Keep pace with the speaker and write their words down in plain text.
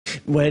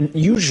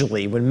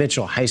Usually when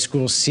Mitchell High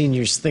School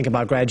seniors think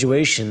about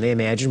graduation, they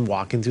imagine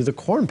walking through the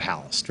Corn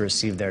Palace to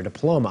receive their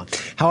diploma.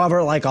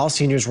 However, like all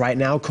seniors right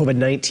now,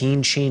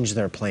 COVID-19 changed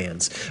their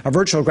plans. A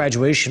virtual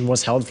graduation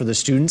was held for the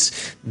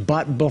students,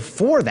 but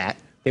before that,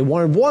 they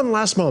wanted one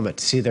last moment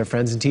to see their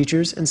friends and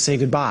teachers and say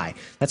goodbye.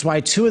 That's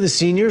why two of the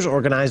seniors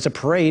organized a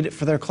parade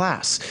for their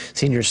class.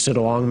 Seniors stood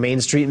along Main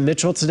Street in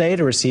Mitchell today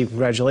to receive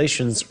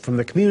congratulations from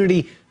the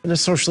community in a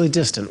socially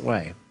distant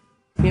way.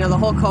 You know, the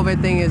whole COVID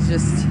thing is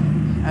just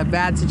a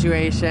bad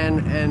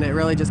situation, and it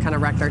really just kind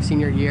of wrecked our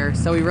senior year.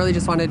 So we really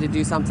just wanted to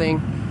do something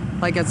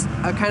like it's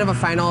a kind of a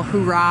final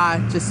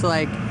hoorah, just to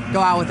like go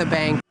out with a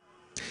bang.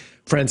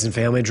 Friends and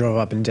family drove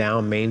up and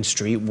down Main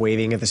Street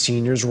waving at the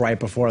seniors right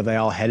before they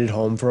all headed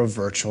home for a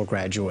virtual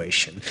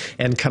graduation.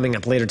 And coming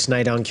up later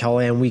tonight on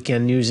KELOLAND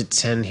Weekend News at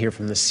 10, hear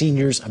from the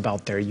seniors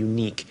about their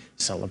unique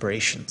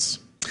celebrations.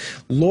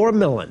 Laura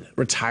Millen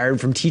retired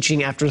from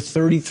teaching after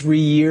 33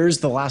 years,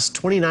 the last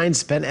 29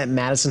 spent at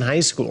Madison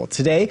High School.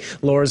 Today,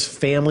 Laura's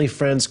family,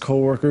 friends,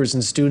 coworkers,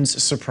 and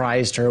students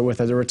surprised her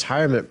with a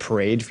retirement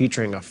parade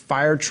featuring a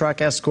fire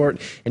truck escort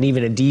and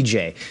even a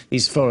DJ.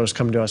 These photos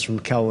come to us from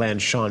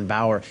KELOLAND's Sean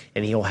Bauer,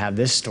 and he'll have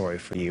this story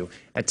for you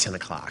at 10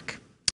 o'clock.